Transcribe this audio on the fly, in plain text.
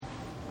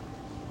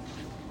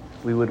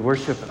we would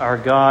worship our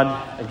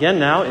God again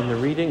now in the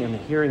reading and the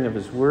hearing of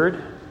His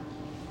Word.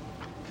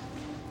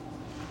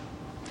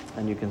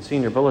 And you can see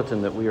in your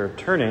bulletin that we are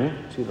turning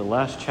to the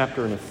last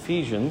chapter in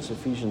Ephesians,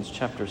 Ephesians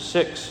chapter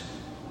 6.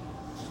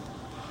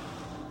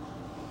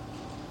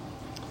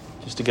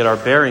 Just to get our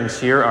bearings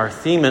here, our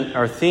theme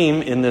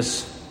in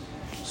this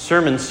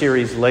sermon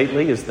series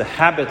lately is the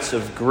habits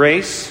of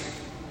grace.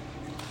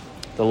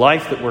 The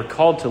life that we're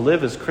called to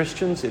live as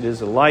Christians, it is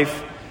a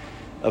life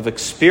of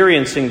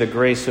experiencing the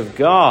grace of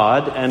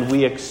God, and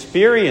we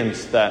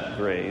experience that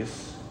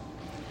grace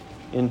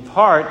in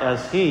part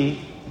as He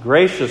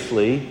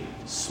graciously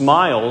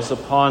smiles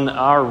upon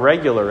our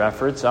regular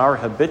efforts, our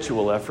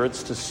habitual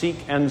efforts to seek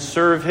and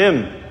serve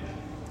Him.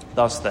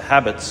 Thus, the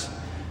habits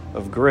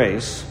of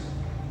grace.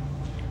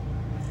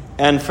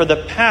 And for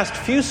the past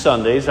few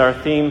Sundays, our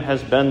theme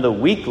has been the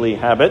weekly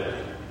habit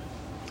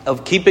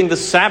of keeping the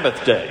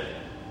Sabbath day,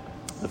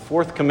 the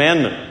fourth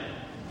commandment.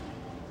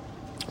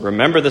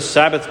 Remember the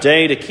Sabbath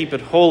day to keep it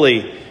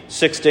holy.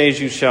 6 days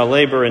you shall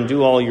labor and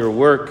do all your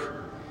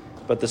work,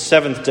 but the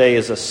seventh day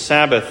is a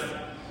Sabbath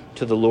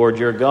to the Lord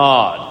your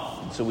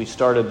God. And so we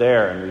started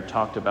there, and we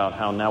talked about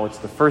how now it's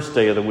the first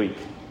day of the week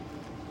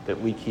that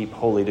we keep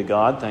holy to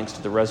God, thanks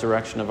to the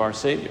resurrection of our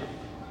Savior.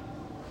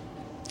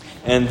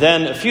 And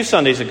then a few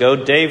Sundays ago,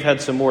 Dave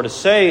had some more to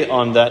say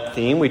on that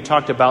theme. We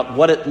talked about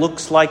what it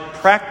looks like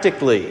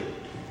practically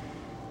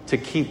to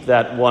keep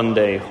that one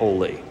day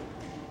holy.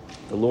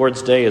 The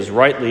Lord's Day is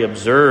rightly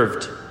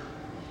observed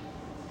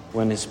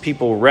when His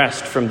people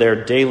rest from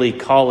their daily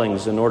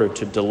callings in order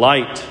to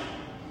delight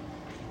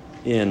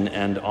in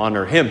and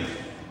honor Him.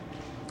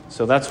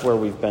 So that's where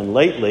we've been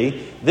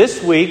lately.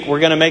 This week, we're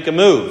going to make a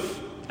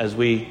move as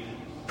we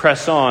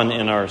press on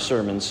in our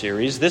sermon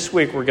series. This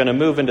week we're going to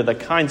move into the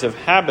kinds of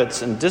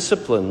habits and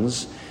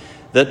disciplines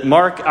that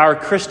mark our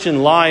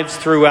Christian lives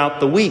throughout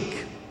the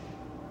week.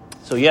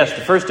 So yes,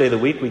 the first day of the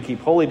week we keep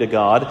holy to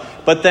God,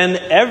 but then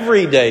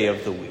every day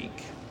of the week,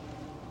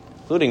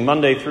 including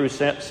Monday through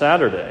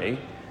Saturday,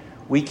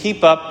 we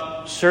keep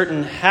up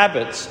certain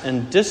habits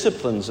and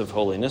disciplines of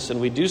holiness, and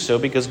we do so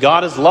because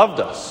God has loved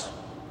us,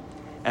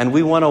 and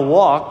we want to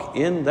walk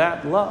in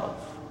that love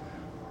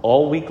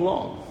all week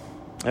long,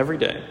 every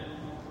day.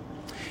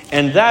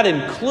 And that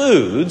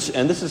includes,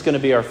 and this is going to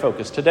be our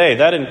focus today,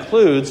 that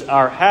includes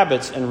our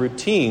habits and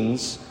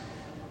routines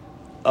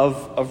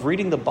of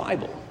reading the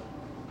Bible.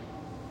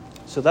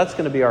 So that's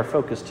going to be our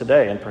focus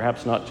today, and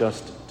perhaps not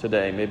just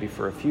today, maybe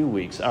for a few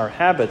weeks. Our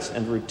habits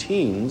and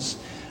routines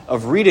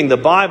of reading the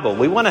Bible.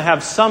 We want to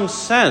have some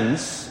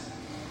sense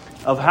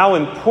of how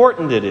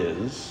important it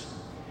is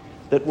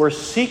that we're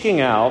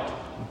seeking out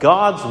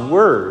God's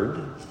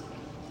Word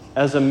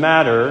as a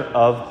matter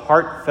of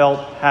heartfelt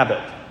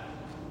habit.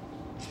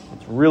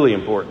 It's really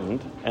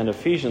important, and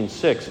Ephesians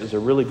 6 is a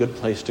really good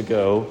place to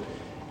go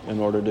in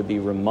order to be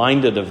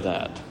reminded of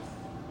that.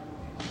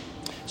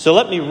 So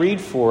let me read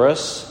for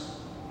us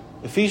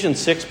Ephesians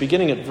 6,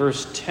 beginning at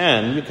verse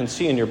 10. You can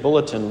see in your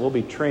bulletin, we'll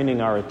be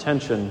training our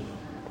attention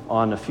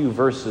on a few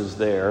verses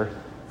there,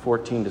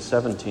 14 to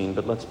 17,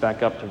 but let's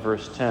back up to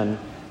verse 10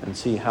 and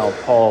see how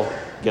Paul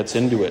gets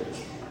into it.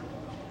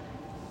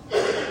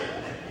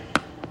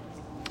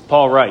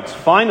 Paul writes,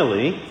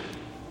 "Finally,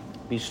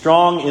 be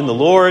strong in the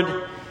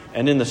Lord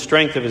and in the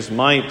strength of His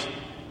might.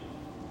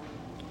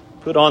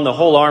 Put on the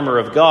whole armor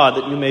of God,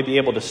 that you may be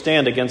able to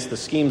stand against the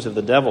schemes of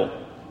the devil.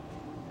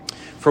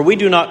 For we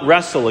do not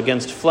wrestle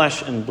against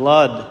flesh and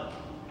blood,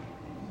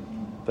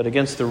 but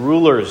against the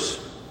rulers,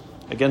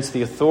 against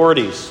the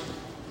authorities,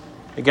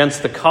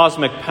 against the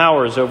cosmic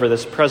powers over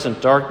this present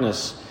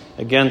darkness,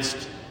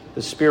 against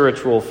the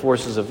spiritual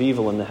forces of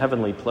evil in the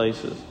heavenly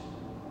places.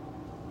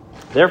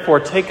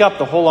 Therefore, take up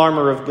the whole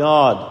armor of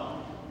God,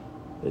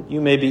 that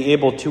you may be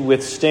able to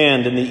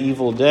withstand in the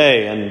evil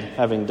day, and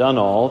having done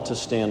all, to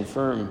stand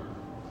firm.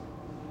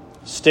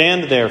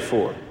 Stand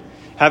therefore,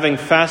 having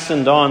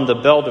fastened on the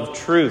belt of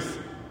truth,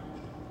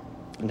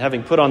 and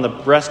having put on the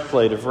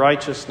breastplate of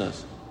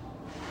righteousness,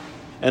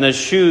 and as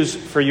shoes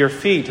for your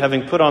feet,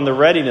 having put on the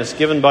readiness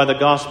given by the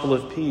gospel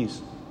of peace.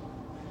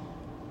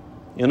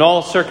 In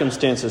all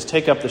circumstances,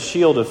 take up the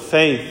shield of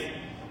faith,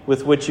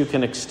 with which you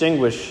can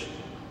extinguish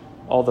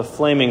all the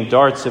flaming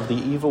darts of the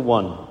evil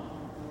one.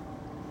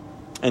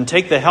 And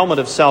take the helmet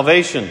of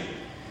salvation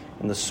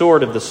and the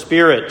sword of the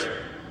Spirit,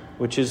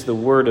 which is the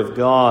word of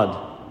God,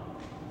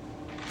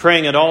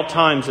 praying at all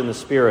times in the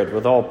Spirit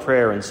with all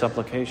prayer and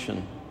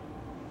supplication.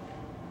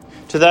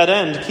 To that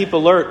end, keep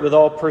alert with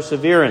all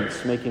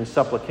perseverance, making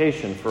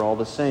supplication for all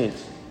the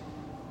saints,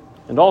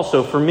 and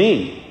also for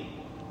me,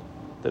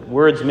 that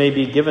words may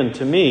be given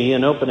to me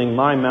in opening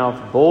my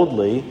mouth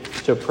boldly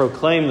to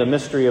proclaim the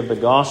mystery of the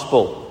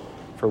gospel,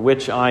 for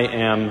which I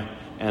am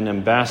an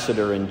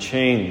ambassador in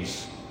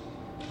chains,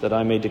 that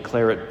I may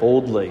declare it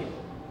boldly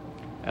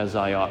as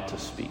I ought to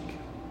speak."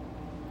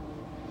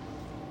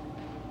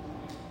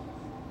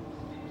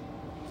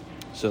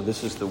 So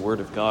this is the word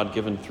of God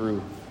given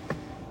through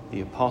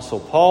the Apostle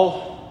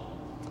Paul.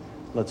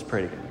 Let's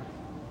pray together.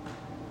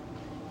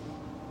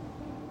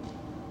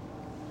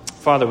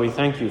 Father, we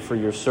thank you for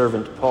your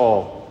servant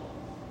Paul.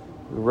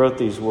 who wrote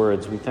these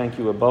words. We thank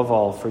you above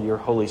all for your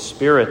Holy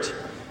Spirit,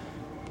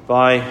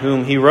 by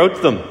whom he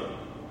wrote them.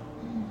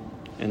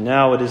 And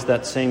now it is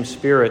that same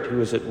Spirit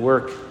who is at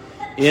work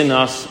in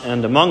us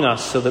and among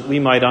us so that we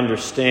might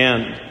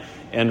understand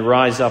and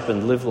rise up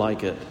and live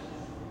like it.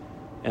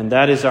 And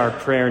that is our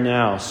prayer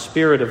now.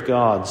 Spirit of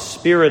God,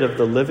 Spirit of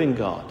the living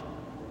God,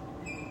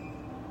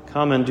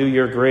 come and do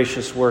your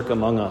gracious work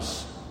among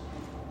us.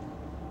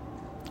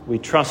 We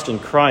trust in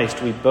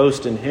Christ. We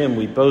boast in him.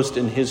 We boast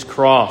in his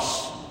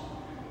cross.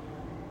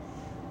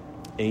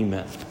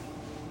 Amen.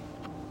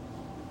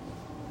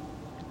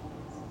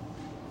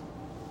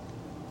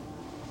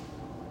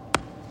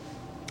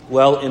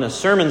 Well, in a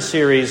sermon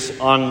series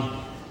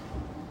on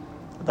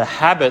the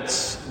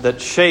habits that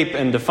shape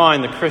and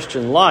define the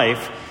Christian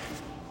life,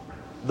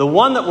 the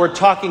one that we're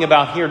talking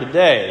about here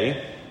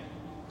today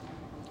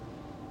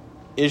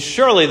is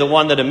surely the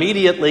one that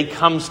immediately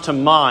comes to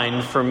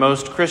mind for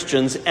most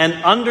Christians, and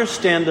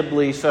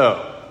understandably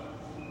so.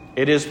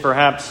 It is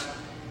perhaps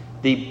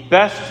the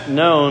best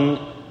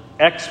known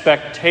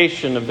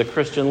expectation of the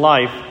Christian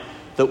life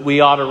that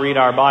we ought to read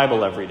our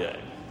Bible every day.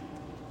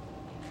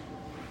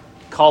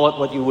 Call it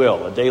what you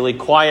will, a daily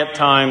quiet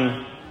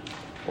time,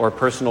 or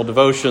personal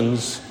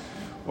devotions,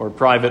 or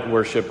private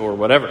worship, or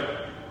whatever.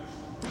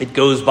 It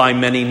goes by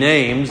many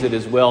names. It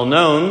is well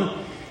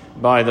known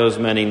by those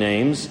many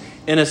names.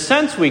 In a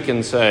sense, we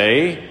can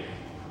say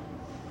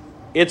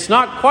it's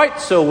not quite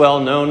so well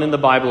known in the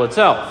Bible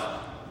itself.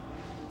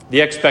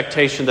 The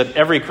expectation that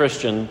every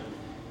Christian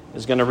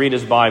is going to read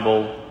his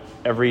Bible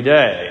every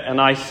day.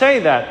 And I say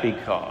that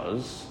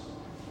because,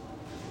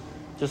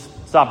 just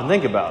stop and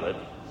think about it,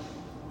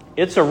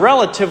 it's a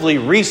relatively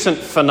recent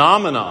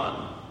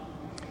phenomenon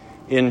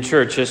in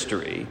church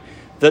history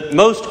that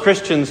most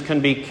Christians can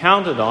be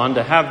counted on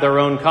to have their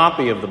own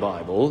copy of the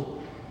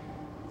Bible,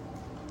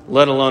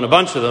 let alone a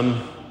bunch of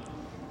them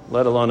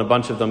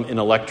in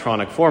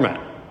electronic format.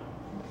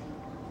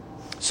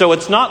 So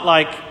it's not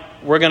like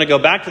we're going to go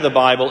back to the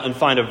Bible and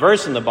find a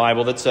verse in the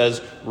Bible that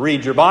says,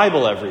 read your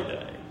Bible every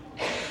day.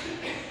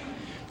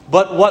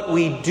 But what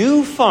we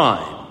do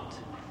find,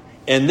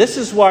 and this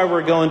is why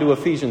we're going to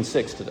Ephesians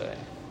 6 today,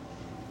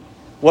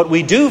 what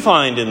we do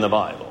find in the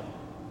Bible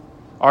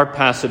are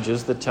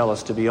passages that tell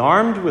us to be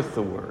armed with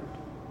the Word.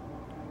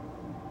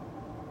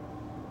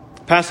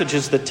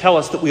 Passages that tell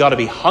us that we ought to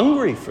be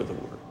hungry for the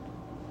Word.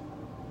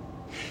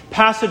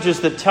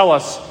 Passages that tell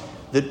us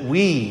that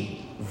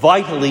we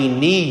vitally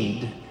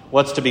need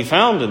what's to be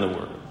found in the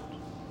Word.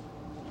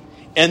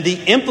 And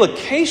the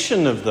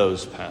implication of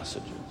those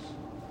passages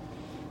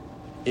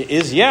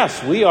is,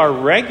 yes, we are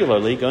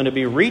regularly going to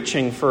be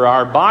reaching for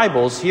our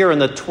Bibles here in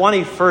the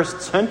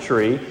 21st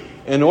century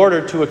in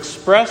order to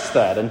express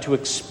that and to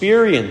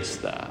experience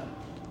that.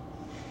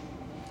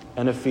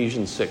 And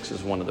Ephesians 6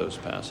 is one of those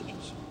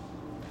passages.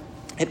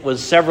 It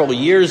was several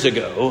years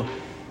ago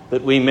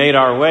that we made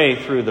our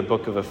way through the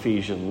book of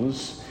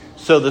Ephesians.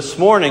 So this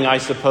morning, I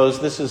suppose,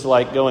 this is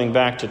like going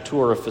back to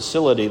tour a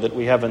facility that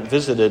we haven't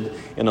visited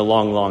in a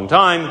long, long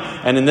time.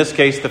 And in this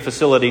case, the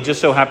facility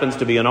just so happens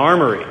to be an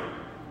armory.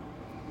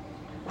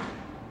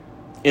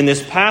 In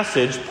this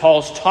passage,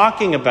 Paul's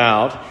talking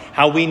about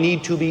how we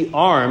need to be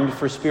armed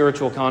for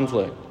spiritual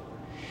conflict.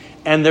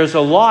 And there's a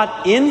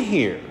lot in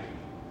here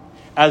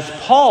as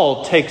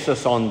Paul takes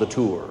us on the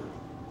tour.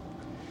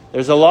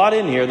 There's a lot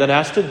in here that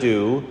has to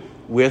do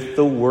with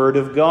the Word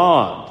of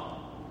God.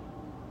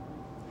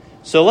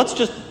 So let's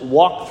just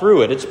walk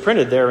through it. It's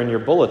printed there in your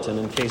bulletin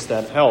in case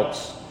that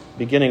helps,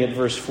 beginning at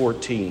verse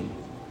 14.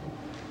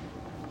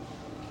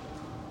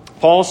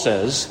 Paul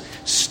says,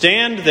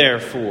 "Stand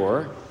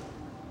therefore,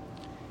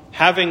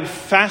 having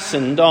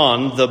fastened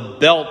on the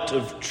belt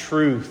of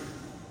truth."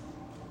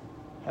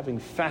 Having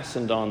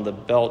fastened on the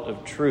belt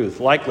of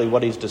truth. Likely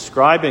what he's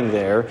describing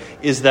there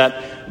is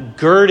that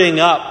girding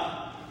up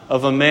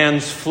of a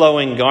man's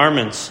flowing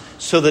garments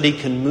so that he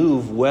can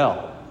move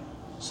well,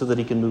 so that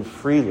he can move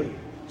freely,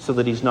 so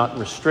that he's not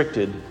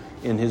restricted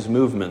in his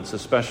movements,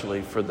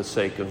 especially for the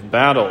sake of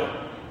battle.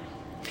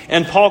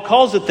 And Paul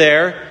calls it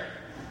there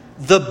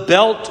the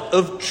belt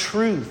of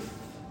truth.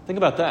 Think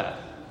about that.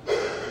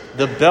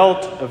 The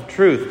belt of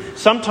truth.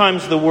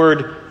 Sometimes the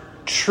word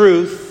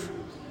truth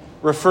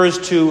refers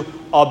to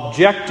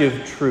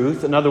objective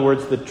truth. In other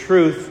words, the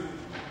truth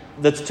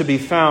that's to be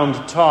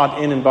found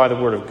taught in and by the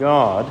Word of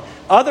God.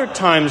 Other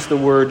times the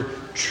word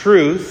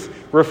truth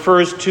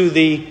refers to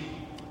the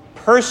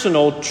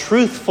personal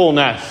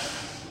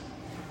truthfulness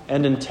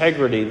and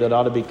integrity that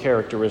ought to be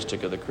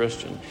characteristic of the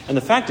Christian. And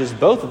the fact is,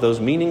 both of those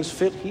meanings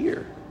fit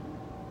here.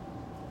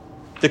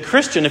 The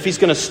Christian, if he's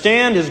going to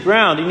stand his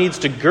ground, he needs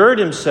to gird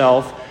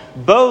himself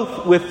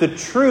both with the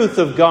truth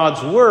of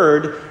God's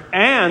Word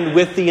and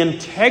with the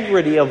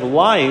integrity of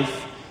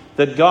life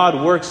that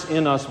God works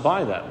in us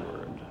by that Word.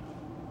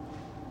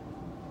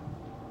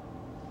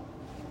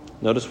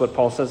 Notice what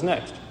Paul says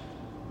next.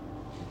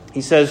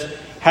 He says,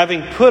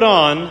 having put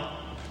on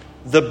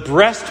the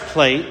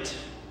breastplate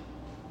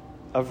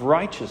of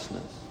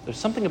righteousness. There's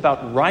something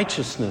about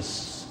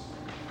righteousness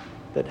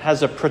that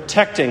has a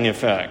protecting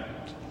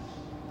effect.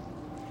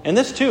 And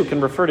this too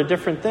can refer to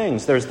different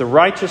things. There's the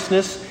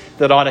righteousness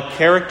that ought to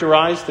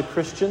characterize the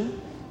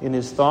Christian in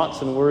his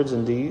thoughts and words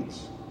and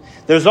deeds.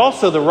 There's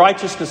also the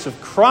righteousness of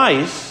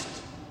Christ,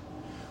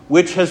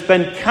 which has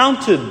been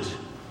counted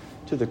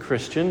to the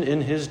Christian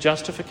in his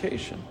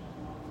justification.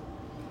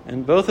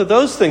 And both of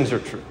those things are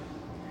true.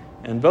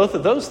 And both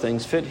of those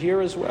things fit here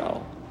as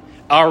well.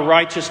 Our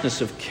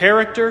righteousness of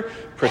character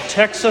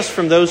protects us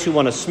from those who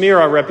want to smear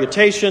our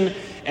reputation,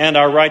 and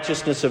our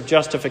righteousness of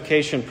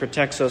justification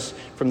protects us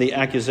from the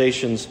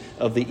accusations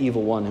of the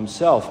evil one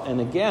himself. And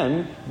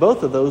again,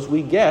 both of those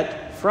we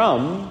get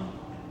from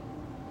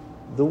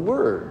the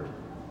Word,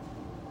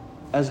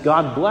 as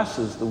God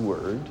blesses the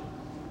Word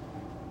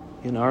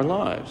in our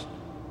lives.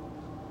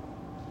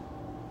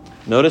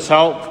 Notice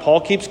how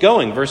Paul keeps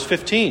going, verse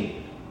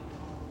 15.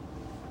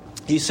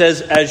 He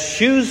says, as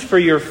shoes for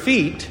your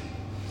feet,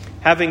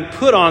 having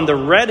put on the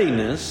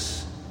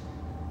readiness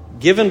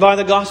given by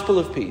the gospel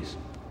of peace.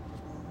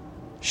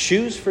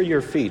 Shoes for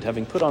your feet,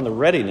 having put on the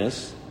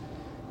readiness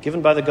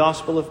given by the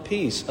gospel of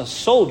peace. A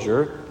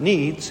soldier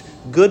needs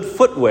good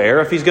footwear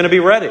if he's going to be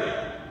ready.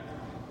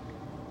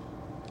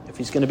 If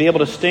he's going to be able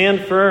to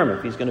stand firm,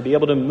 if he's going to be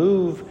able to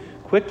move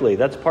quickly,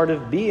 that's part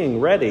of being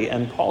ready.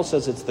 And Paul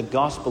says it's the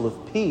gospel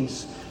of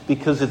peace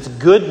because it's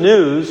good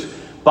news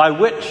by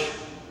which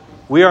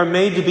we are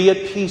made to be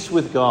at peace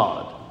with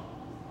God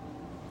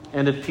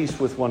and at peace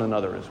with one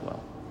another as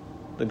well.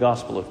 The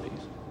gospel of peace.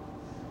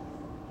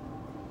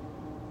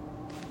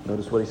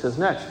 Notice what he says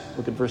next.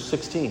 Look at verse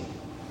 16.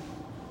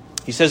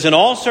 He says, in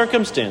all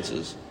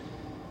circumstances,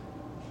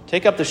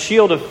 take up the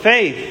shield of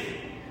faith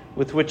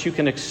with which you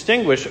can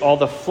extinguish all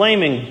the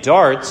flaming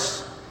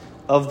darts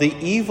of the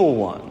evil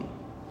one.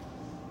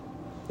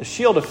 The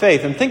shield of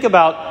faith. And think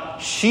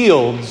about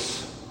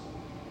shields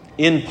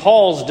in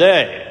Paul's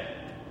day.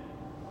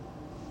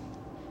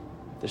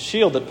 The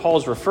shield that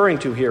Paul's referring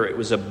to here, it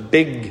was a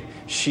big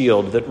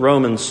shield that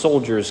Roman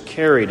soldiers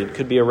carried. It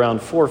could be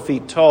around 4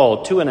 feet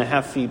tall,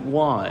 2.5 feet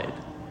wide.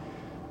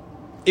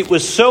 It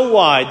was so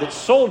wide that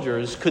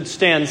soldiers could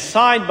stand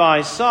side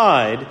by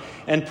side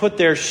and put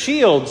their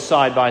shields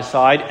side by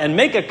side and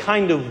make a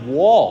kind of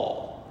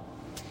wall.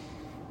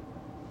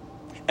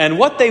 And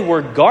what they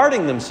were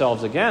guarding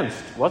themselves against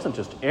wasn't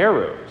just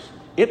arrows.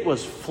 It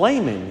was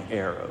flaming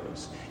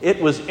arrows.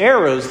 It was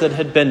arrows that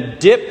had been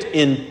dipped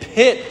in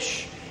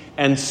pitch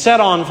and set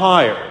on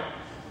fire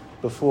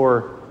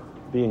before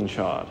being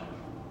shot.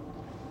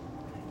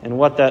 And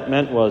what that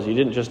meant was you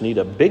didn't just need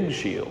a big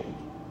shield.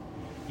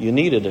 You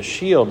needed a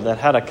shield that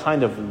had a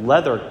kind of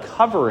leather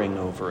covering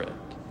over it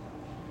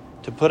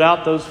to put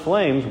out those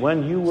flames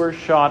when you were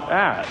shot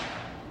at.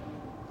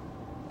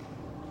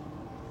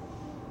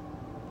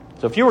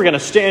 So if you were going to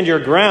stand your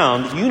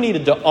ground, you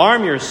needed to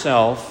arm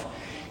yourself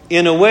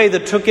in a way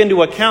that took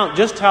into account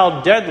just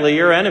how deadly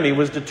your enemy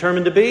was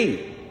determined to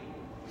be.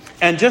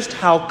 And just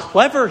how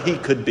clever he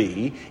could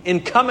be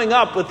in coming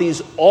up with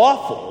these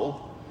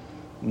awful,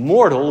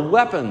 mortal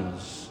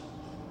weapons.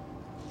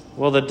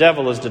 Well, the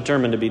devil is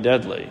determined to be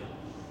deadly.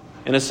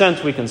 In a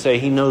sense, we can say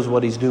he knows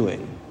what he's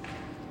doing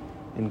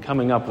in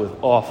coming up with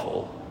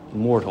awful,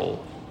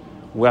 mortal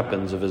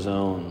weapons of his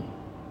own.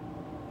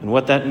 And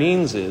what that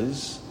means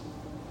is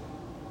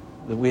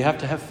that we have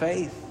to have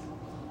faith.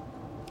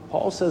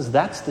 Paul says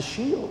that's the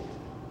shield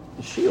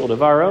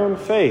of our own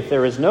faith.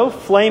 There is no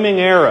flaming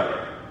arrow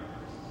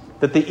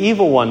that the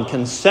evil one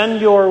can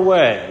send your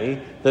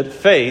way that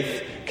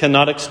faith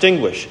cannot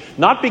extinguish.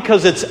 Not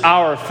because it's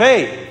our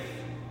faith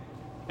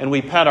and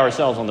we pat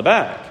ourselves on the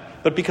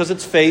back, but because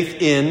it's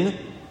faith in,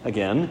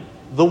 again,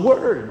 the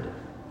Word.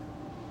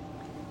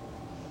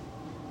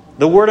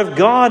 The Word of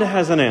God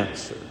has an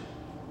answer.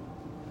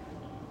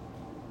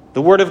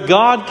 The Word of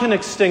God can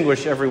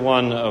extinguish every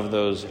one of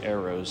those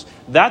arrows.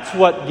 That's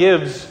what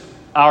gives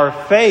our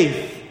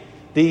faith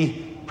the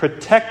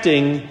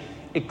protecting,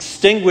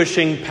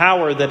 extinguishing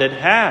power that it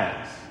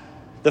has.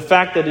 The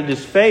fact that it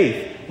is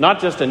faith, not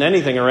just in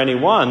anything or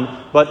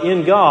anyone, but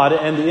in God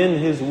and in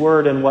His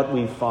Word and what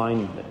we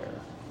find there.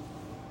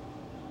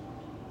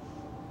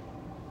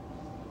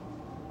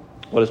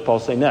 What does Paul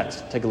say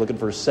next? Take a look at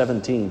verse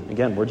 17.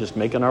 Again, we're just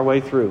making our way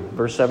through.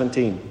 Verse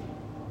 17.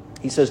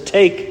 He says,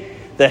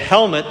 take the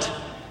helmet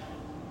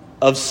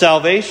of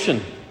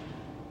salvation.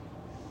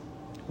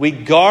 We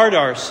guard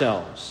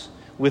ourselves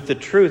with the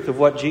truth of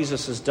what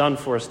Jesus has done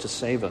for us to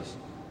save us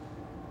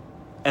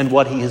and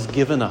what He has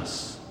given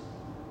us,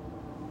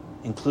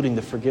 including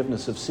the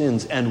forgiveness of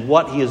sins, and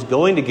what He is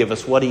going to give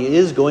us, what He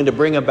is going to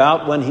bring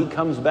about when He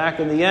comes back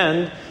in the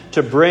end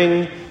to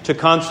bring to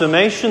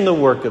consummation the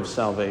work of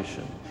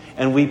salvation.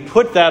 And we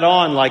put that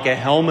on like a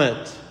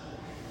helmet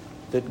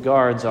that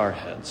guards our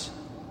heads.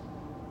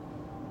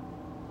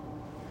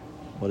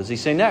 What does he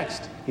say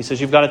next? He says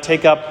you've got to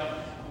take up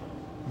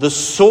the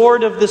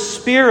sword of the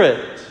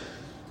Spirit,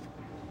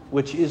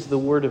 which is the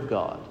Word of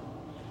God.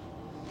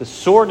 The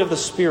sword of the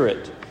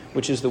Spirit,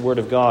 which is the Word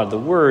of God. The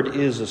Word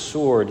is a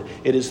sword.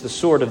 It is the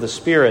sword of the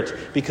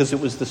Spirit because it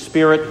was the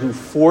Spirit who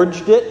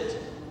forged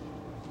it.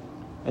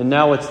 And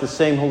now it's the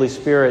same Holy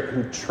Spirit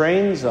who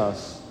trains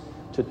us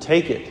to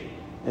take it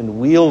and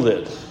wield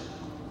it.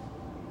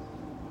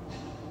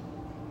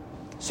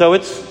 So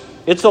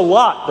it's a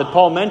lot that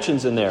Paul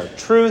mentions in there.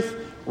 Truth,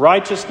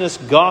 righteousness,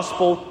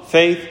 gospel,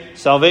 faith,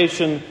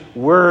 salvation,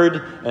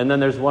 word, and then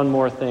there's one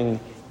more thing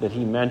that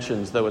he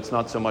mentions, though it's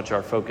not so much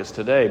our focus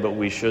today, but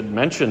we should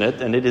mention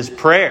it, and it is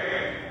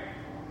prayer.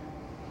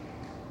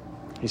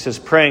 He says,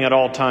 praying at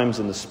all times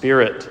in the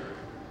Spirit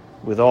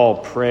with all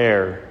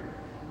prayer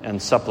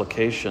and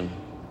supplication.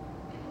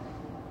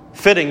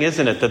 Fitting,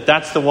 isn't it, that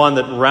that's the one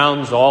that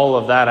rounds all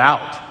of that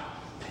out?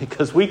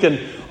 Because we can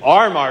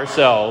arm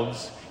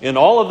ourselves in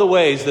all of the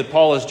ways that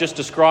Paul has just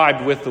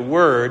described with the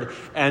Word,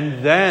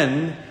 and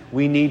then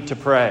we need to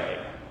pray.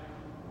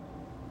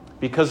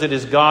 Because it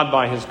is God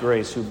by His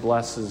grace who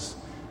blesses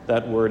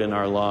that Word in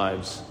our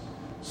lives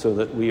so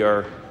that we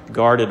are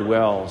guarded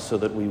well, so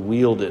that we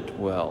wield it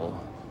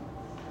well.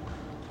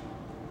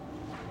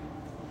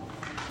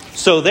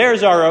 So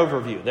there's our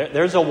overview.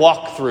 There's a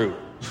walkthrough.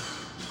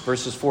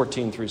 Verses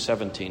 14 through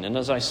 17. And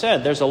as I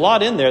said, there's a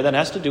lot in there that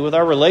has to do with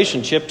our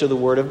relationship to the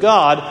Word of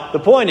God. The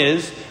point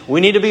is,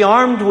 we need to be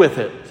armed with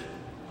it.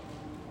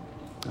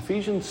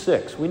 Ephesians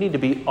 6, we need to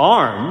be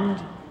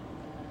armed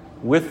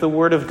with the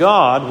Word of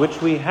God,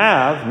 which we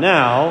have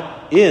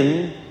now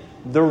in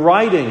the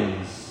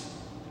writings.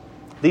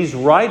 These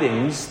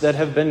writings that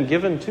have been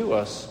given to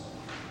us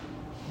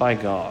by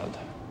God.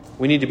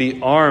 We need to be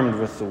armed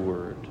with the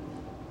Word.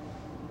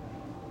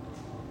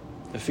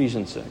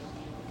 Ephesians 6.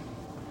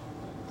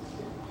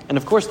 And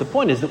of course, the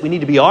point is that we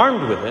need to be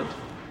armed with it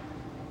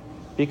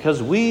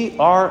because we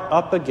are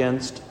up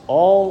against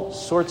all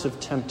sorts of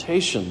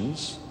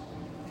temptations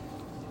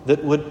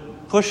that would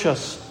push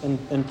us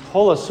and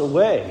pull us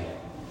away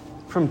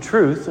from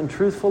truth and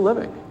truthful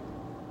living.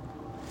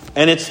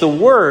 And it's the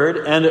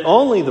Word, and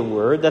only the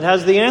Word, that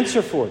has the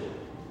answer for them,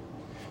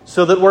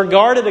 so that we're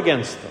guarded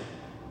against them,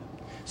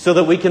 so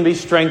that we can be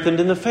strengthened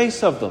in the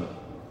face of them.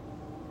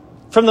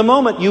 From the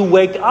moment you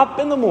wake up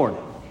in the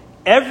morning,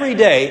 every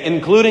day,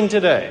 including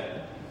today,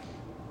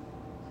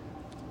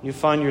 you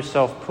find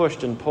yourself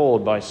pushed and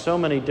pulled by so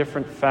many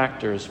different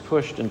factors,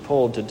 pushed and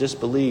pulled to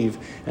disbelieve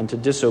and to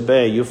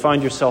disobey. You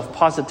find yourself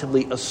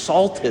positively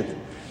assaulted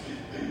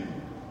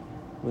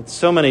with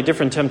so many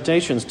different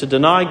temptations to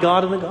deny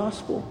God and the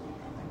gospel.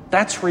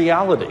 That's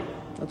reality.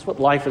 That's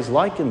what life is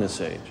like in this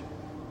age.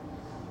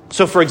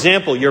 So, for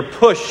example, you're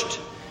pushed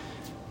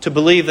to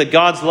believe that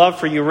God's love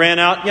for you ran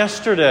out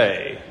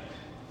yesterday,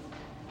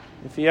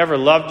 if He ever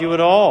loved you at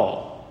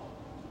all,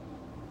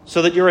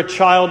 so that you're a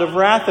child of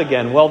wrath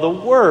again. Well, the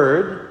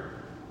Word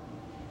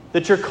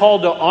that you're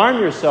called to arm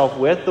yourself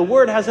with, the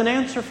Word has an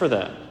answer for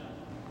that.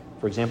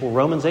 For example,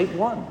 Romans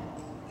 8:1,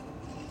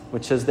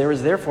 which says, there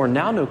is therefore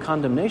now no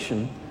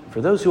condemnation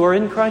for those who are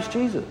in Christ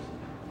Jesus.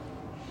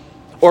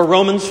 Or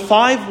Romans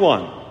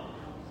 5:1,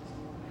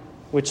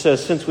 which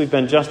says, since we've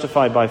been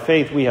justified by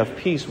faith, we have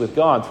peace with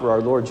God through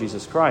our Lord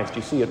Jesus Christ.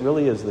 You see, it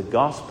really is the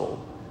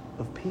gospel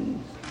of peace.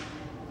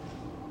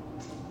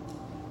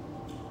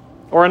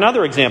 Or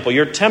another example,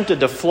 you're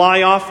tempted to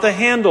fly off the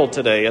handle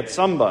today at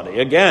somebody.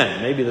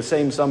 Again, maybe the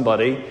same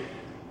somebody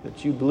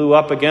that you blew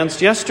up against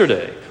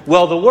yesterday.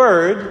 Well, the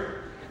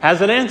Word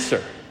has an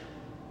answer.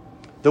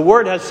 The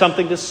Word has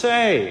something to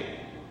say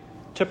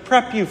to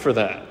prep you for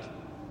that.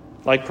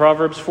 Like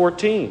Proverbs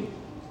 14,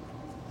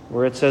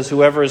 where it says,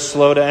 whoever is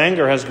slow to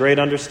anger has great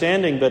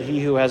understanding, but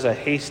he who has a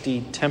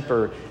hasty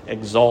temper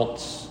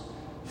exalts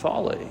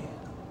folly.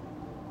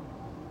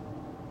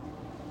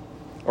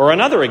 Or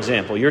another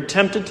example, you're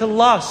tempted to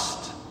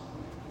lust,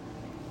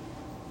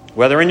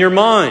 whether in your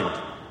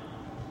mind,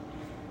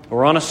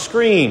 or on a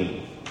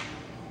screen,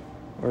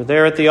 or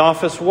there at the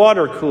office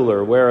water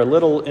cooler, where a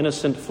little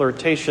innocent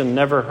flirtation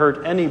never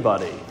hurt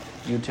anybody,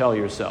 you tell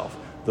yourself.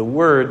 The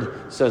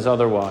Word says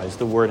otherwise.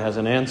 The Word has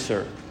an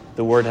answer.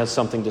 The Word has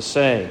something to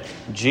say.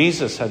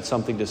 Jesus had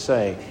something to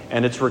say,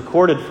 and it's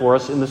recorded for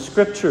us in the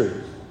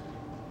Scriptures.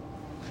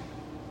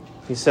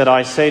 He said,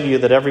 I say to you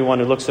that everyone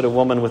who looks at a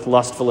woman with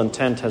lustful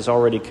intent has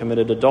already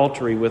committed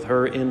adultery with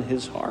her in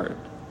his heart.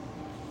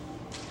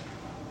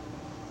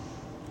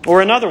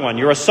 Or another one,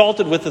 you're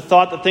assaulted with the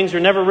thought that things are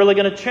never really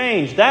going to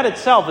change. That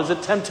itself is a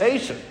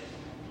temptation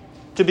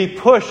to be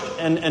pushed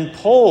and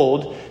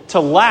pulled to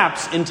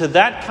lapse into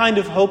that kind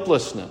of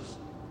hopelessness.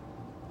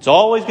 It's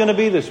always going to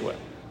be this way.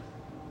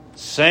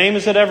 Same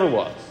as it ever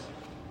was.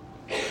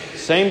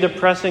 Same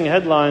depressing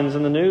headlines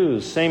in the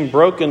news. Same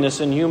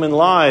brokenness in human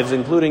lives,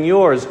 including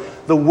yours.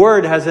 The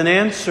Word has an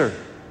answer.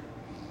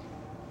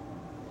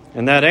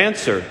 And that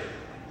answer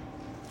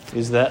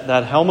is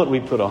that helmet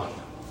we put on,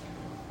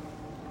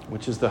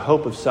 which is the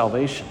hope of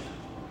salvation.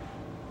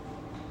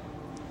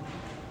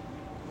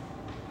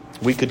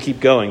 We could keep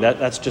going.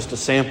 That's just a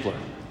sampler.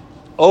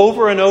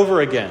 Over and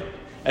over again,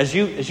 as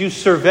you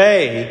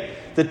survey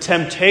the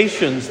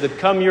temptations that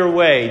come your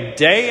way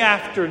day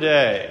after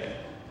day,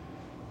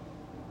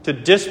 to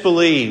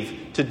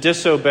disbelieve, to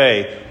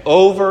disobey,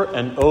 over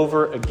and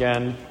over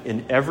again,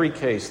 in every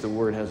case, the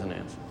Word has an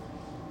answer.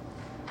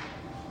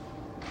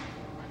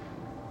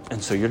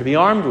 And so you're to be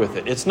armed with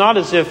it. It's not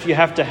as if you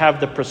have to have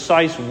the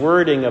precise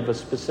wording of a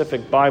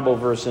specific Bible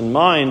verse in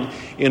mind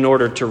in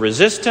order to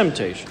resist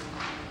temptation.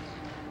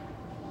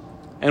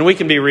 And we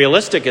can be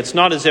realistic. It's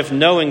not as if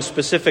knowing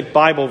specific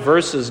Bible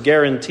verses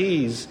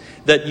guarantees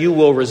that you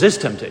will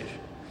resist temptation.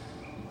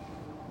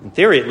 In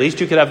theory, at least,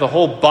 you could have the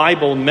whole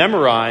Bible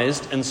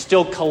memorized and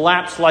still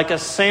collapse like a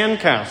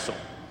sandcastle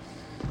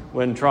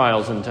when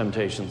trials and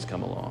temptations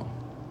come along.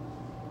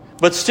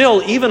 But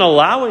still, even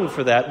allowing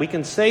for that, we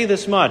can say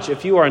this much.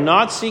 If you are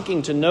not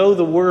seeking to know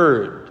the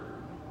Word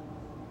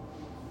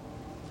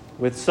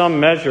with some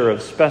measure of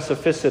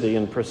specificity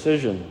and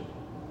precision,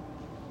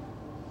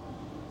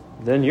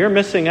 then you're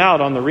missing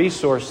out on the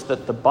resource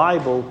that the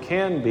Bible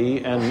can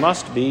be and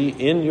must be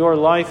in your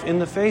life in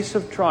the face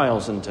of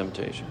trials and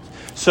temptations.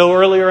 So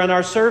earlier in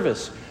our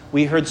service,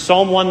 we heard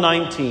Psalm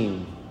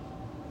 119,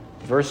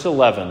 verse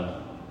 11,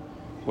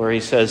 where he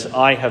says,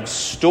 I have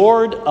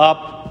stored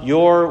up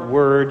your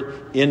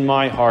word in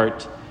my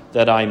heart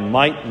that I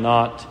might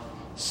not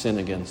sin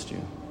against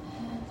you.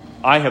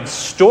 I have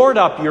stored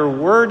up your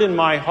word in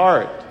my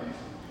heart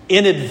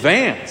in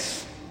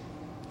advance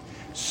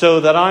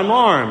so that I'm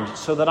armed,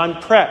 so that I'm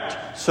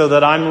prepped, so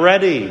that I'm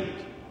ready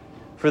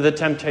for the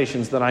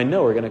temptations that I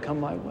know are going to come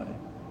my way.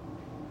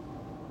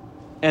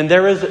 And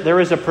there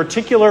is a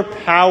particular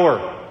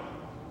power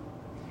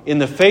in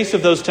the face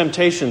of those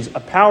temptations, a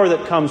power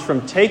that comes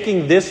from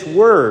taking this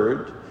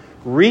word,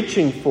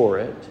 reaching for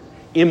it,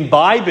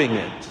 imbibing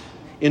it,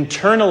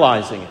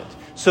 internalizing it,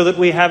 so that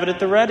we have it at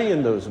the ready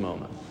in those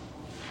moments.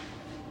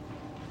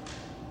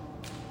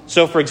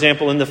 So, for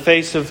example, in the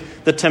face of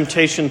the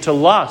temptation to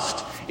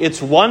lust,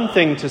 it's one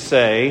thing to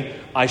say,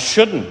 I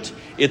shouldn't.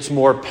 It's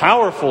more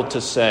powerful to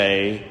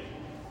say,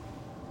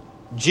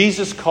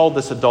 Jesus called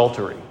this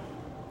adultery.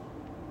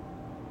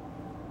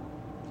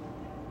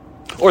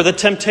 Or the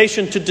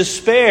temptation to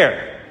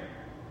despair.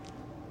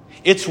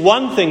 It's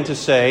one thing to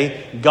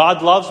say,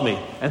 God loves me,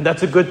 and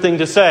that's a good thing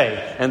to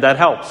say, and that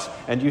helps,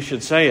 and you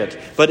should say it.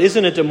 But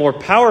isn't it a more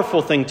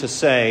powerful thing to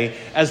say,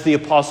 as the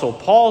Apostle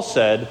Paul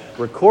said,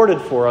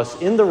 recorded for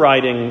us in the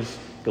writings,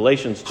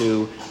 Galatians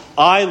 2,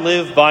 I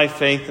live by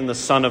faith in the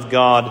Son of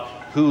God,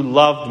 who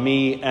loved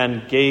me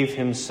and gave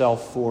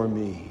himself for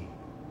me.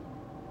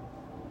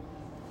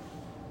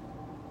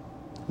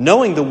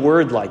 Knowing the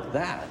word like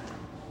that,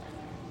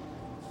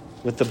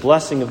 with the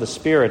blessing of the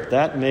Spirit,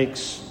 that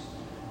makes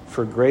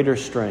for greater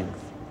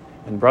strength.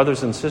 And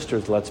brothers and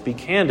sisters, let's be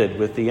candid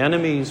with the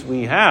enemies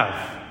we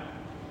have,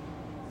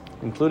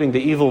 including the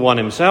evil one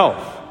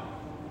himself.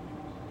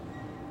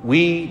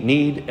 We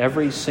need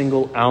every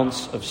single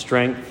ounce of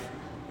strength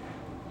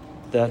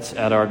that's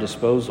at our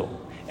disposal.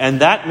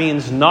 And that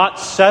means not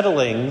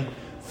settling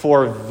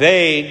for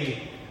vague,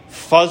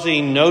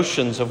 fuzzy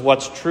notions of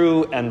what's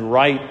true and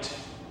right.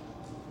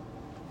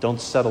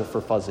 Don't settle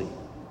for fuzzy.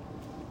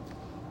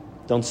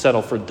 Don't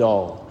settle for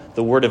dull.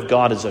 The Word of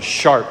God is a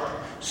sharp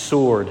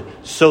sword.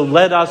 So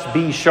let us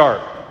be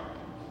sharp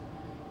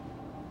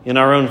in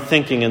our own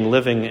thinking and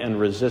living and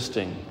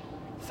resisting,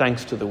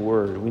 thanks to the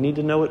Word. We need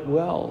to know it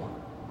well.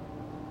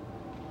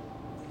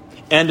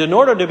 And in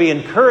order to be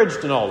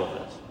encouraged in all of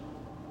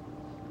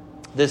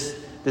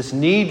this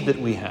need that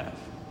we have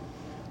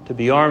to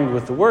be armed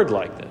with the Word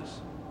like this,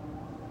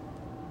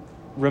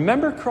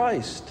 remember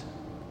Christ.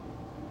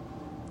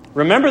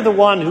 Remember the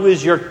one who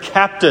is your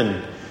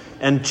captain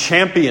and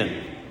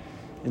champion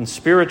in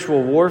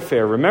spiritual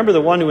warfare. Remember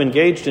the one who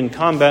engaged in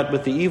combat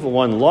with the evil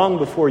one long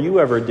before you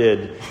ever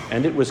did,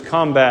 and it was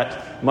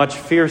combat much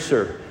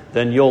fiercer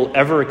than you'll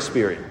ever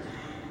experience.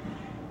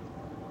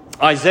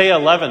 Isaiah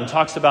 11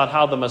 talks about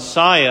how the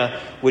Messiah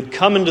would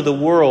come into the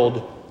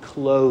world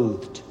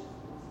clothed.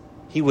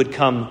 He would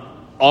come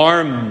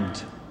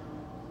armed.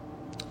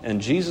 And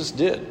Jesus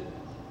did.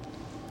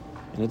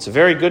 And it's a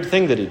very good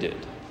thing that he did.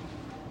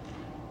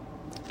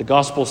 The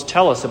Gospels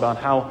tell us about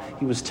how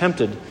he was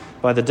tempted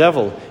by the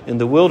devil in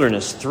the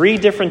wilderness. 3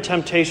 different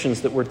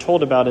temptations that we're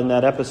told about in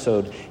that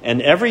episode.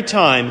 And every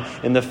time,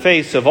 in the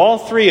face of all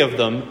 3 of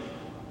them,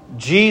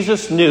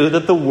 Jesus knew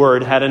that the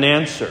Word had an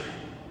answer.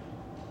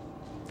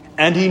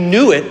 And he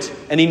knew it,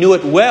 and he knew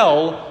it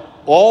well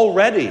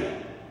already.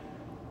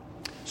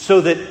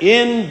 So that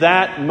in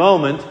that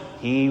moment,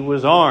 he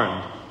was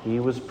armed. He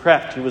was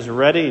prepped. He was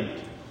readied.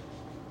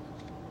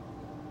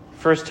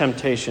 First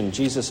temptation,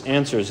 Jesus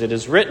answers, it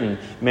is written,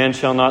 man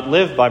shall not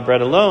live by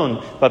bread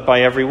alone, but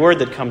by every word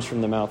that comes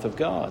from the mouth of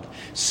God.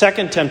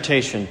 Second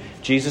temptation,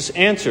 Jesus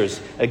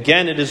answers,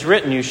 again it is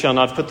written, you shall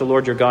not put the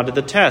Lord your God to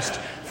the test.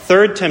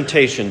 Third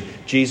temptation,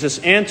 Jesus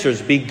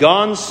answers,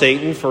 begone,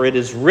 Satan, for it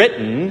is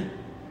written,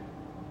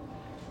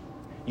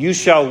 you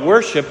shall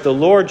worship the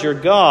Lord your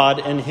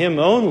God, and him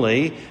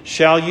only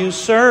shall you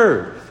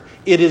serve.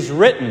 It is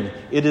written,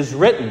 it is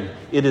written,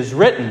 it is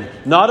written.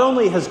 Not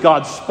only has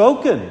God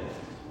spoken,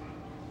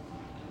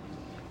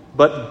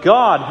 but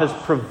God has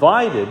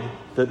provided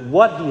that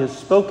what he has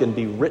spoken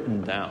be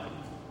written down.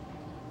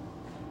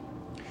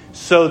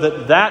 So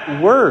that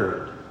that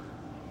word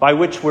by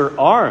which we're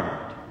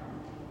armed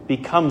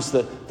becomes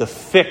the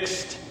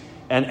fixed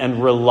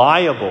and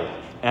reliable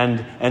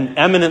and an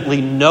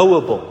eminently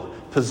knowable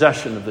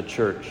possession of the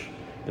church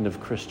and of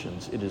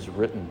Christians. It is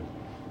written.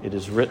 It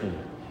is written.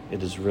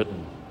 It is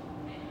written.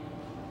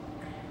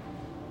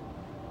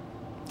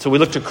 So we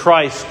look to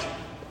Christ,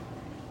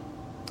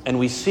 and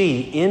we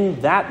see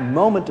in that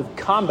moment of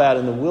combat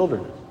in the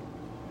wilderness,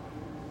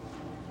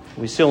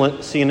 we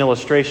see an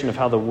illustration of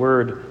how the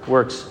Word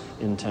works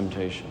in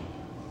temptation.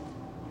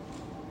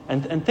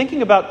 And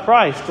thinking about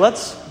Christ,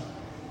 let's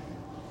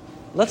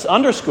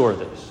underscore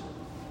this.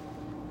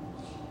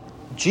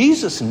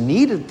 Jesus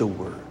needed the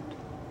Word.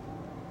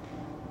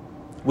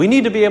 We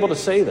need to be able to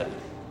say that.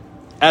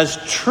 As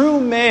true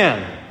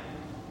man,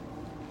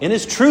 in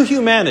his true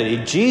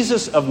humanity,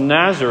 Jesus of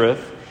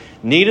Nazareth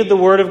needed the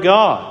Word of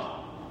God.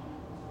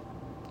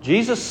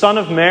 Jesus, son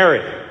of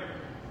Mary,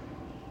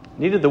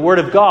 needed the Word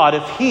of God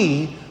if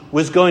he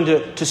was going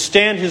to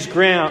stand his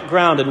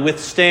ground and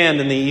withstand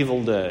in the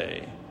evil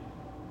day.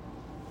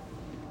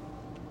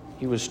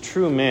 He was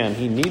true man.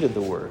 He needed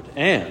the Word.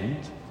 And,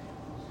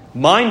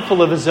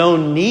 mindful of his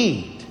own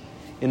need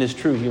in his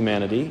true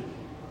humanity,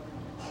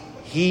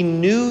 he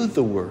knew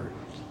the Word.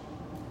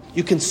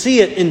 You can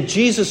see it in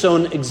Jesus'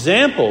 own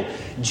example.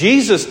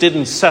 Jesus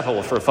didn't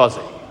settle for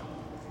fuzzy.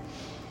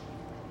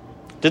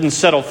 Didn't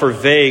settle for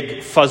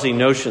vague, fuzzy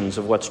notions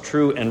of what's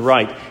true and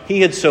right.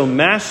 He had so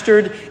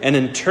mastered and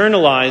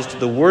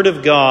internalized the Word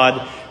of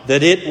God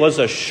that it was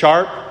a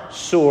sharp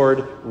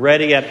sword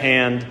ready at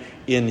hand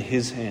in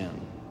his hand.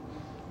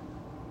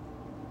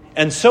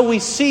 And so we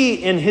see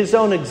in his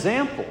own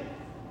example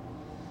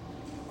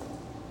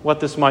what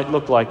this might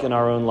look like in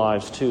our own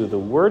lives too. The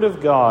Word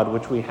of God,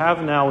 which we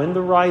have now in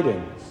the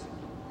writings,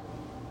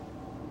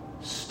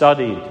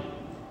 studied,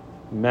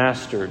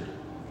 mastered,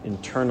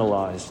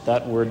 internalized,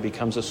 that Word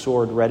becomes a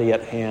sword ready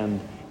at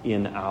hand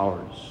in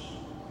ours,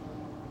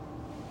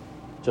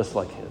 just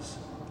like his.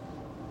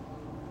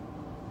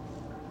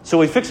 So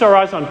we fix our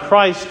eyes on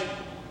Christ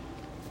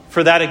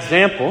for that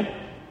example,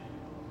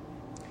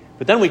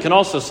 but then we can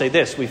also say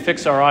this: we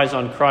fix our eyes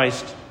on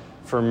Christ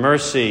for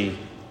mercy,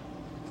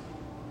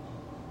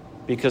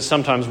 because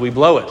sometimes we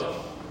blow it.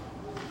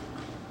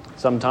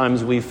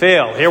 Sometimes we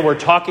fail. Here we're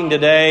talking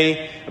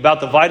today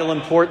about the vital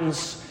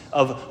importance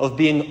of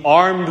being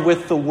armed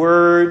with the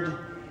Word.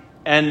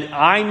 And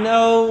I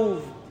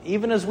know,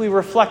 even as we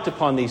reflect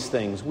upon these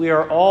things, we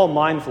are all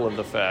mindful of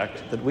the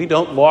fact that we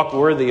don't walk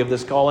worthy of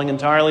this calling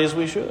entirely as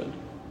we should.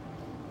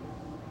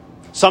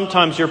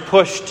 Sometimes you're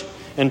pushed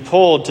and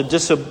pulled to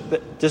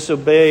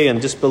disobey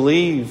and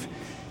disbelieve,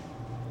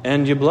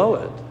 and you blow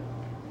it.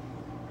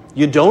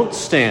 You don't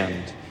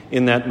stand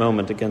in that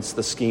moment against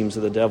the schemes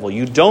of the devil.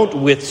 You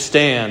don't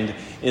withstand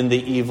in the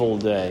evil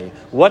day.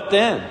 What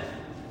then?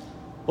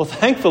 Well,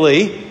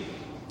 thankfully,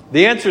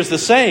 the answer is the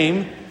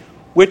same,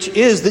 which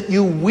is that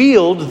you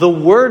wield the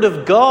Word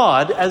of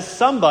God as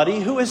somebody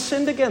who has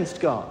sinned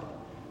against God.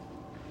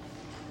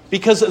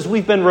 Because as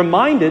we've been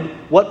reminded,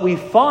 what we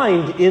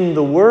find in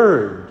the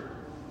Word,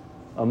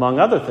 among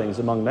other things,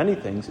 among many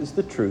things, is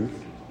the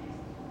truth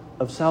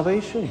of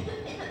salvation.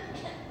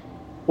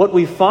 What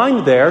we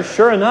find there,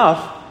 sure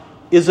enough,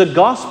 is a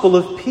gospel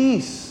of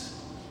peace.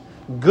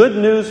 Good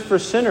news for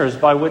sinners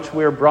by which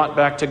we are brought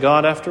back to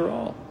God after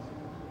all.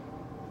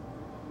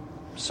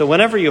 So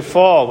whenever you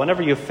fall,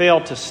 whenever you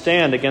fail to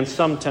stand against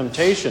some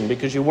temptation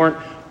because you weren't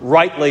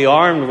rightly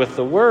armed with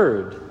the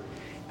Word,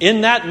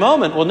 in that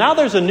moment, well, now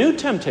there's a new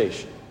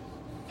temptation,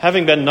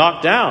 having been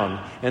knocked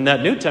down, and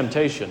that new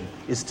temptation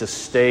is to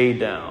stay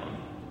down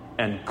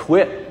and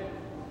quit.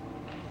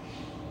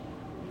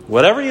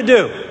 Whatever you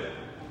do,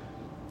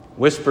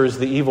 whispers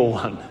the evil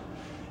one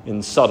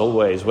in subtle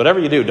ways. Whatever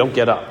you do, don't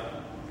get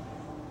up.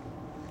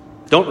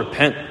 Don't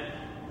repent.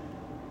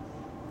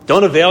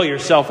 Don't avail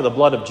yourself of the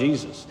blood of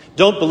Jesus.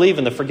 Don't believe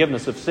in the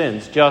forgiveness of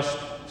sins. Just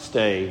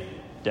stay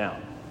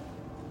down.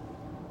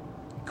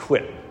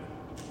 Quit.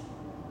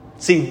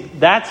 See,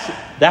 that's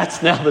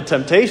now the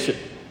temptation.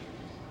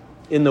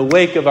 In the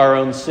wake of our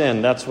own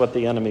sin, that's what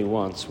the enemy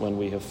wants when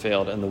we have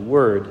failed. And the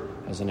Word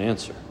has an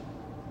answer.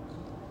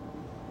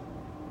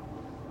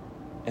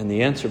 And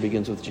the answer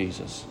begins with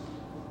Jesus.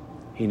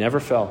 He never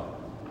fell.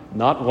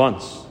 Not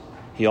once.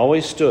 He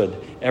always stood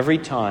every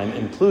time,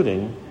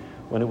 including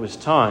when it was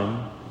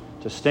time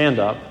to stand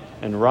up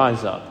and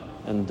rise up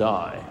and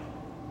die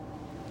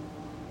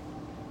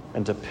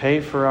and to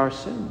pay for our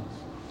sins.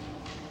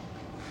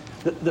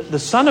 The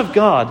Son of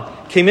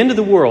God came into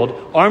the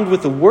world armed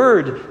with the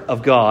Word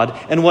of God,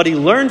 and what he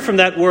learned from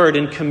that Word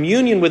in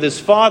communion with his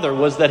Father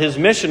was that his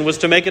mission was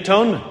to make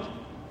atonement.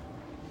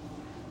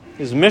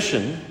 His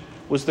mission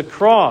was the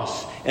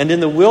cross, and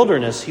in the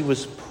wilderness he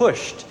was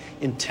pushed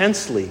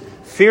intensely,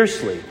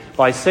 fiercely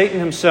by Satan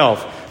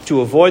himself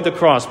to avoid the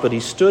cross, but he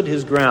stood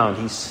his ground.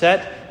 He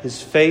set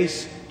his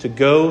face to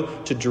go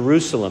to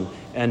Jerusalem,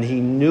 and he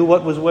knew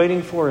what was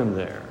waiting for him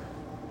there.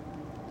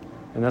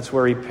 And that's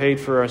where he paid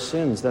for our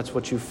sins. That's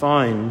what you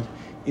find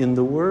in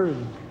the Word,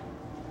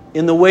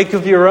 in the wake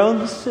of your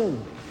own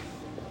sin.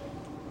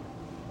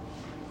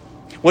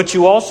 What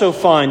you also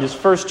find is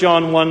 1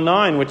 John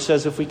 1:9, which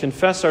says if we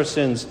confess our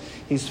sins,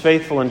 he's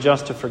faithful and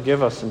just to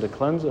forgive us and to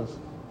cleanse us.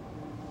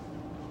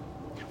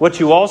 What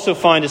you also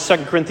find is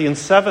 2 Corinthians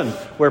 7,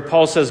 where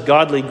Paul says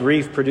godly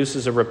grief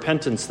produces a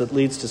repentance that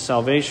leads to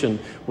salvation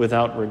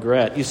without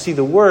regret. You see,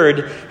 the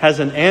Word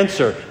has an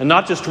answer, and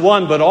not just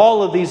one, but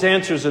all of these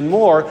answers and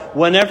more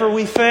whenever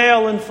we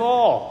fail and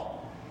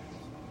fall.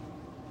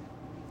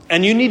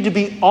 And you need to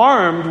be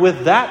armed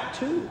with that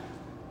too.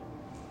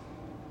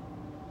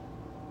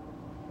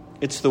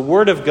 It's the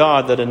Word of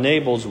God that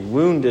enables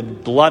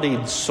wounded,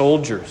 bloodied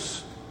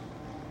soldiers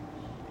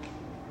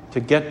to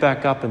get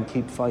back up and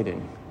keep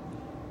fighting.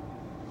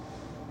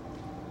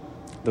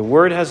 The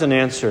Word has an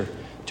answer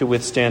to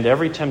withstand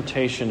every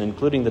temptation,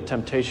 including the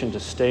temptation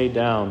to stay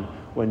down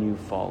when you've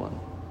fallen.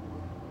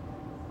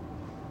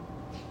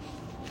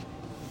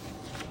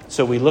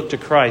 So we look to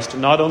Christ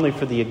not only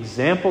for the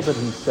example that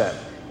He set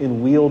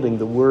in wielding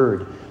the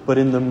Word, but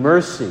in the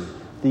mercy,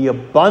 the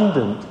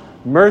abundant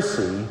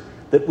mercy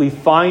that we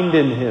find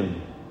in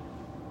Him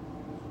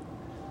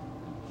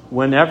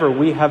whenever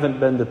we haven't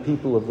been the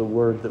people of the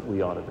Word that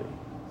we ought to be.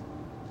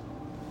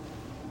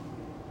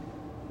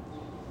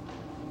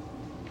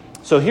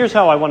 So here's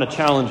how I want to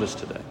challenge us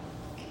today.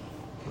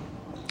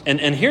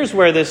 And here's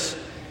where this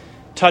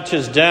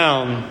touches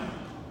down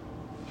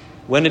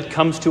when it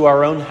comes to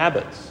our own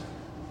habits,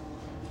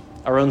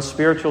 our own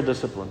spiritual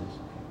disciplines.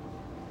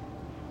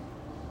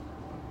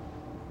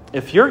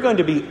 If you're going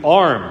to be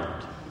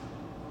armed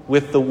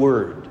with the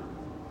Word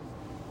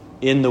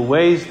in the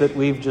ways that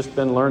we've just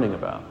been learning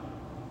about,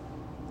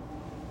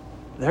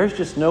 there's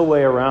just no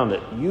way around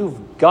it.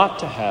 You've got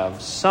to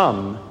have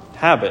some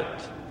habit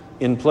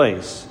in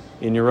place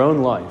in your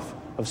own life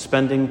of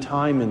spending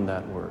time in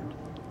that Word.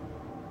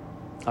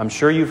 I'm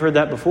sure you've heard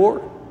that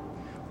before.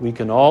 We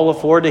can all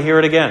afford to hear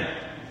it again.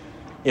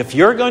 If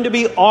you're going to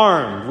be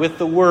armed with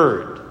the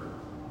Word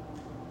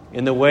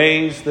in the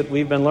ways that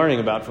we've been learning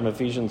about from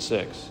Ephesians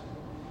 6,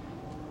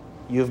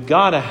 you've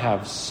got to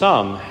have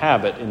some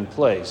habit in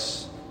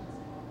place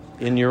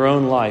in your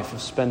own life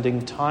of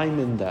spending time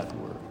in that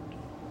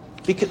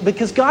Word.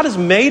 Because God has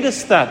made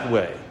us that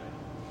way.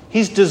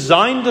 He's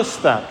designed us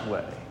that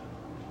way.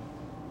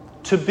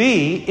 To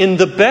be, in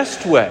the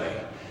best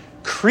way,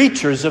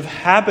 creatures of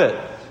habit.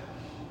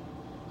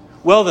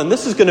 Well then,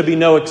 this is going to be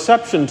no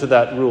exception to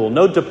that rule,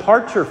 no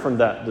departure from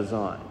that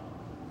design.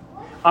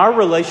 Our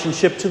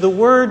relationship to the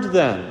Word,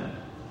 then,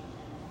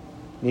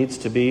 needs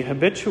to be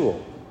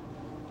habitual,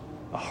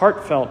 a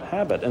heartfelt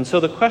habit. And so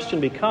the question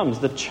becomes,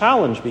 the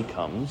challenge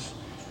becomes,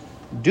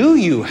 do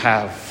you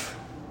have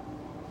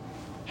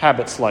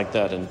habits like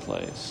that in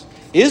place?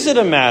 Is it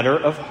a matter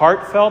of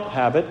heartfelt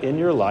habit in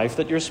your life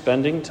that you're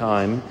spending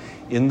time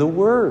in the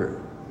Word?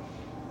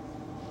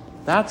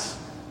 That's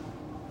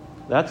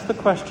the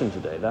question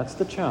today. That's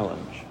the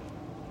challenge.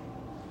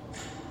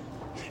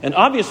 And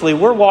obviously,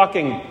 we're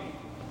walking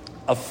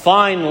a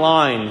fine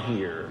line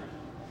here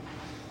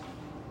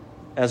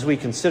as we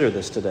consider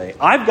this today.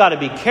 I've got to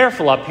be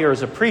careful up here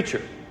as a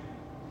preacher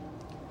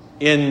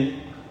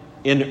in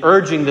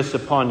urging this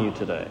upon you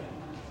today.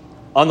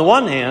 On the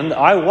one hand,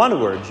 I want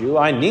to urge you,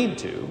 I need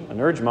to, and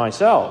urge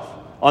myself,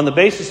 on the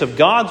basis of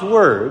God's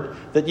Word,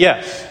 that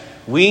yes,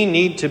 we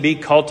need to be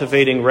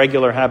cultivating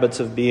regular habits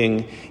of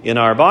being in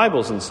our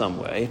Bibles in some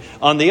way.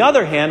 On the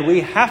other hand, we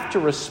have to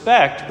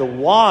respect the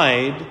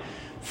wide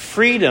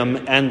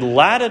freedom and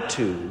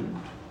latitude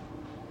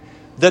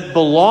that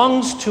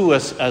belongs to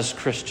us as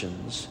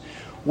Christians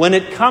when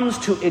it comes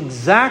to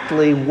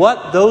exactly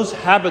what those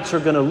habits are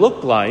going to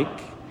look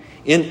like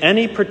in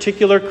any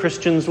particular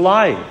Christian's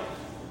life.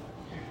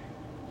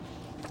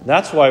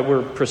 That's why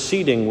we're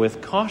proceeding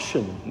with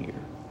caution here.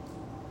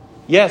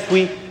 Yes,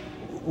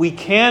 we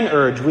can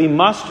urge, we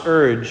must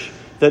urge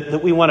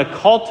that we want to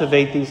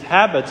cultivate these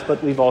habits,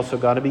 but we've also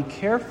got to be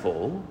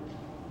careful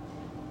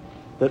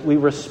that we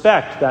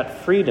respect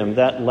that freedom,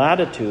 that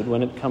latitude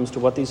when it comes to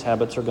what these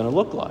habits are going to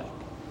look like.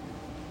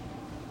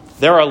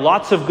 There are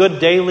lots of good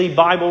daily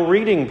Bible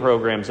reading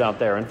programs out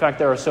there. In fact,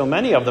 there are so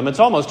many of them, it's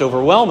almost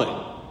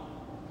overwhelming.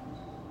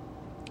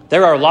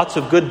 There are lots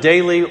of good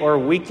daily or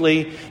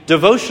weekly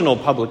devotional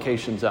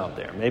publications out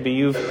there. Maybe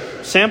you've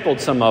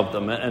sampled some of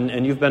them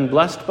and you've been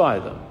blessed by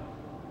them.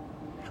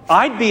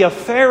 I'd be a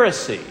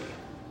Pharisee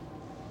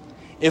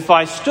if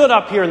I stood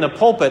up here in the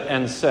pulpit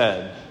and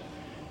said,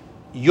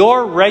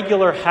 your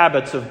regular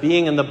habits of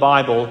being in the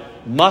Bible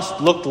must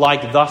look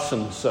like thus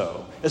and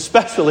so.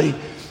 Especially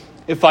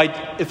if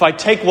I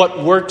take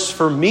what works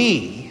for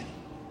me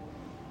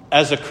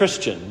as a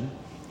Christian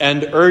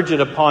and urge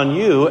it upon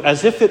you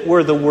as if it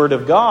were the Word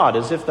of God,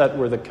 as if that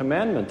were the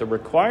commandment, the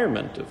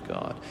requirement of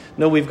God.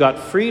 No, we've got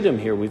freedom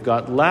here. We've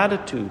got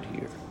latitude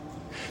here.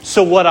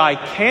 So what I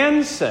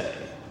can say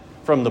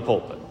from the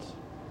pulpit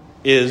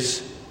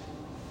is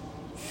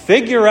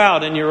figure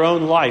out in your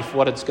own life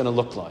what it's going to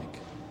look like.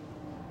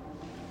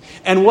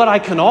 And what I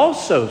can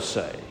also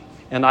say,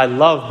 and I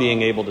love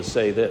being able to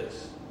say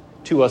this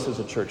to us as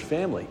a church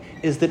family,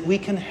 is that we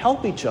can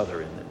help each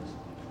other in this.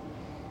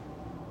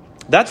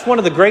 That's one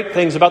of the great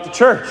things about the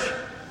church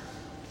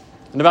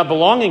and about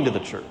belonging to the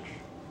church.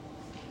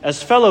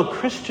 As fellow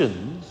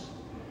Christians,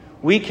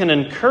 we can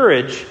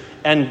encourage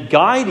and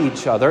guide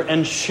each other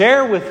and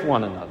share with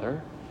one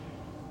another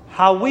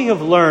how we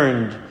have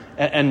learned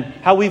and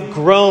how we've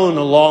grown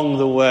along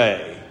the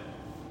way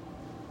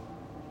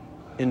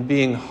in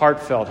being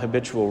heartfelt,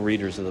 habitual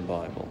readers of the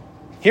Bible.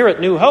 Here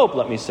at New Hope,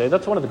 let me say,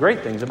 that's one of the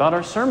great things about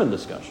our sermon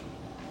discussion.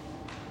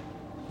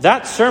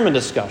 That sermon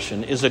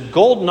discussion is a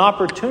golden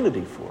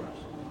opportunity for us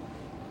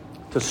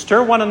to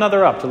stir one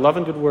another up to love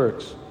and good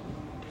works.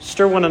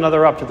 Stir one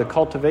another up to the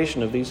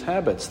cultivation of these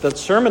habits. That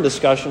sermon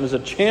discussion is a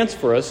chance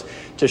for us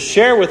to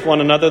share with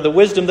one another the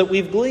wisdom that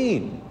we've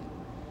gleaned,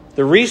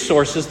 the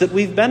resources that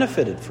we've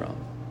benefited from.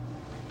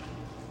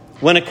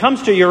 When it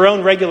comes to your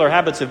own regular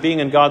habits of being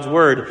in God's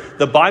Word,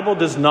 the Bible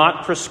does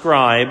not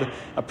prescribe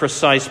a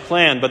precise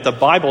plan, but the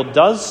Bible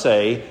does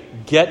say,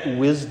 get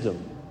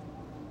wisdom.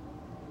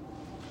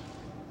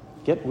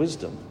 Get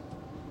wisdom.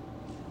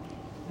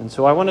 And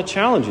so I want to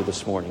challenge you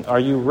this morning. Are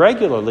you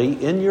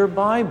regularly in your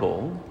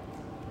Bible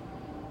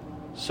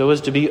so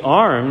as to be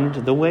armed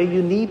the way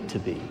you need to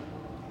be?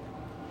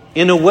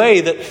 In a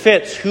way that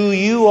fits who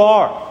you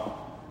are,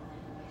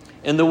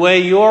 in the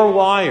way you're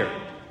wired,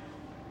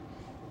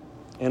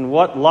 and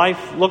what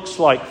life looks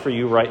like for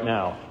you right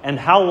now, and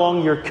how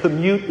long your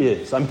commute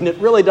is. I mean, it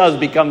really does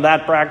become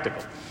that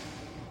practical.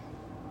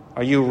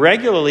 Are you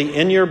regularly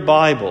in your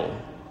Bible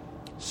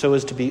so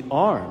as to be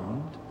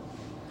armed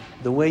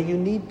the way you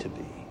need to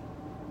be?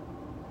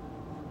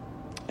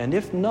 And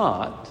if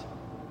not,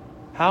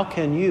 how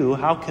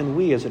can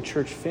we as a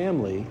church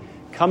family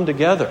come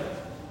together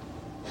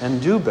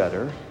and do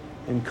better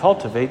and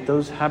cultivate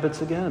those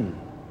habits again?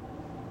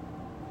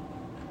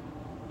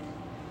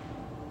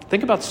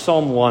 Think about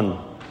Psalm 1.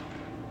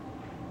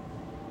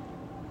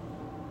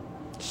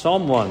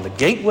 Psalm 1, the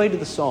gateway to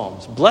the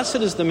Psalms. Blessed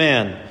is the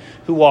man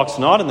who walks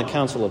not in the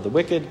counsel of the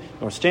wicked,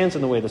 nor stands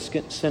in the way of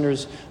the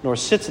sinners, nor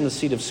sits in the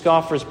seat of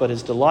scoffers, but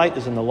his delight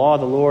is in the law of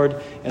the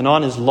Lord, and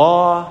on his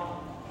law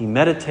he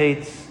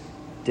meditates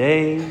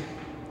day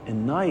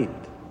and night.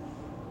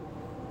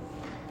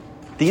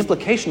 The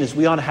implication is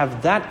we ought to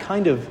have that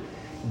kind of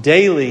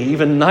daily,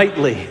 even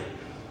nightly,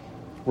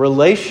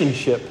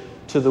 relationship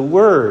to the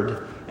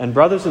Word. And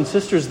brothers and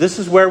sisters, this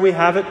is where we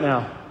have it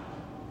now.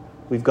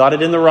 We've got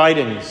it in the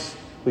writings.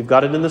 We've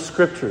got it in the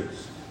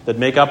Scriptures that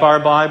make up our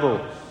Bibles.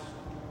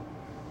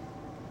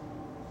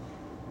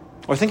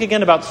 Or think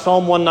again about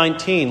Psalm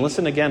 119.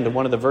 Listen again to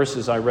one of the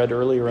verses I read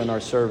earlier in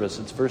our service.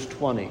 It's verse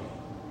 20,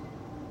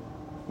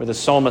 where the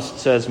psalmist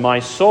says,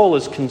 "My soul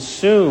is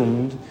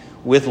consumed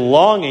with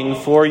longing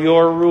for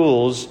your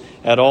rules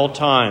at all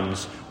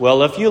times."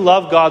 Well, if you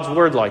love God's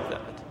Word like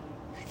that,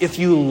 if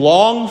you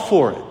long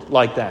for it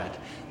like that,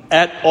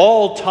 at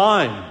all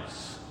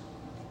times,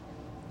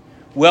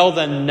 well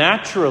then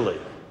naturally,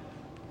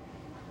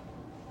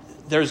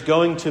 there's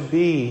going to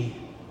be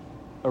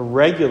a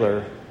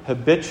regular,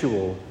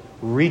 habitual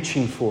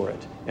reaching for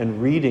it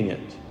and reading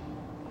it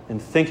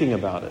and thinking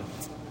about it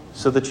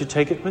so that you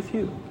take it with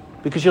you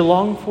because you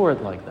long for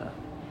it like that.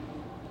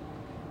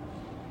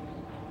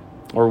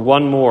 Or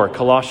one more,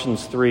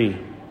 Colossians 3,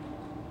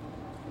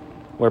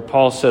 where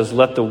Paul says,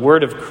 "Let the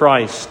word of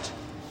Christ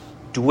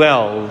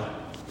dwell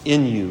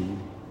in you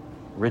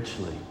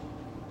richly."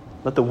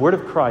 Let the word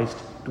of Christ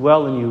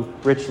dwell in you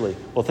richly.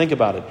 Well, think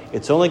about it.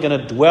 It's only going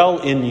to dwell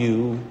in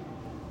you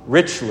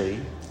richly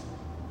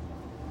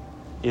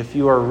if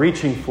you are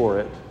reaching for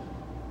it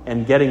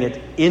and getting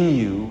it in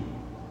you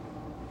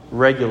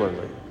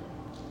regularly.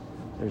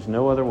 There's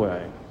no other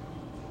way.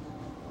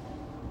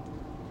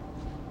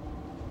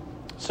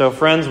 So,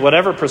 friends,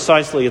 whatever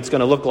precisely it's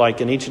going to look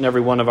like in each and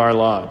every one of our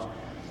lives,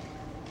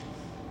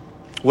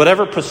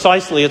 whatever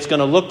precisely it's going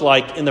to look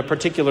like in the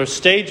particular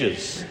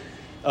stages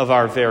of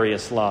our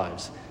various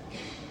lives,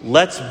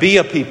 let's be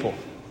a people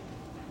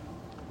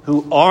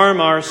who arm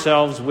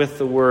ourselves with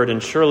the Word,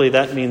 and surely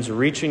that means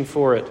reaching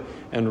for it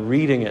and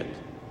reading it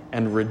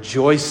and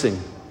rejoicing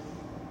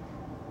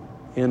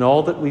in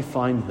all that we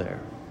find there.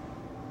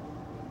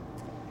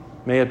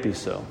 May it be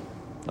so.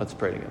 Let's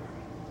pray together.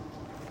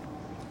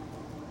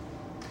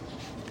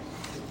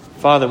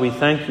 Father, we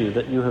thank you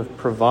that you have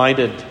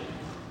provided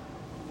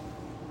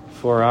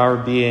for our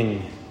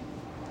being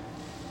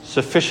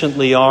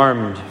sufficiently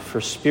armed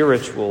for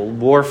spiritual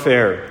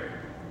warfare.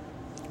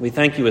 We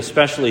thank you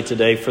especially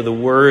today for the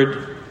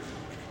Word.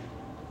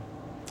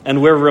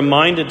 And we're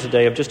reminded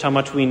today of just how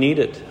much we need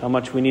it, how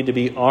much we need to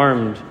be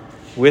armed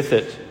with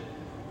it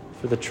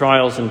for the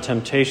trials and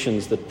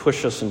temptations that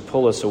push us and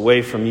pull us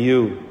away from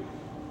you.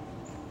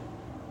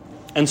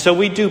 And so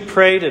we do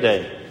pray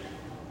today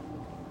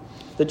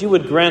that you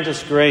would grant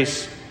us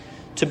grace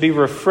to be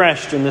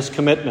refreshed in this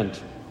commitment,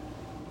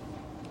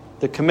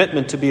 the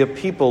commitment to be a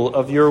people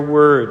of your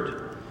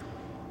word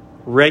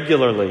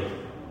regularly,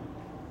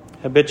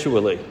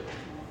 habitually.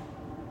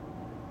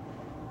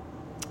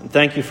 And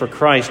thank you for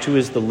Christ, who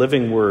is the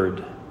living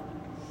word.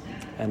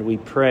 And we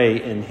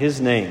pray in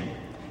his name.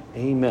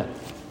 Amen.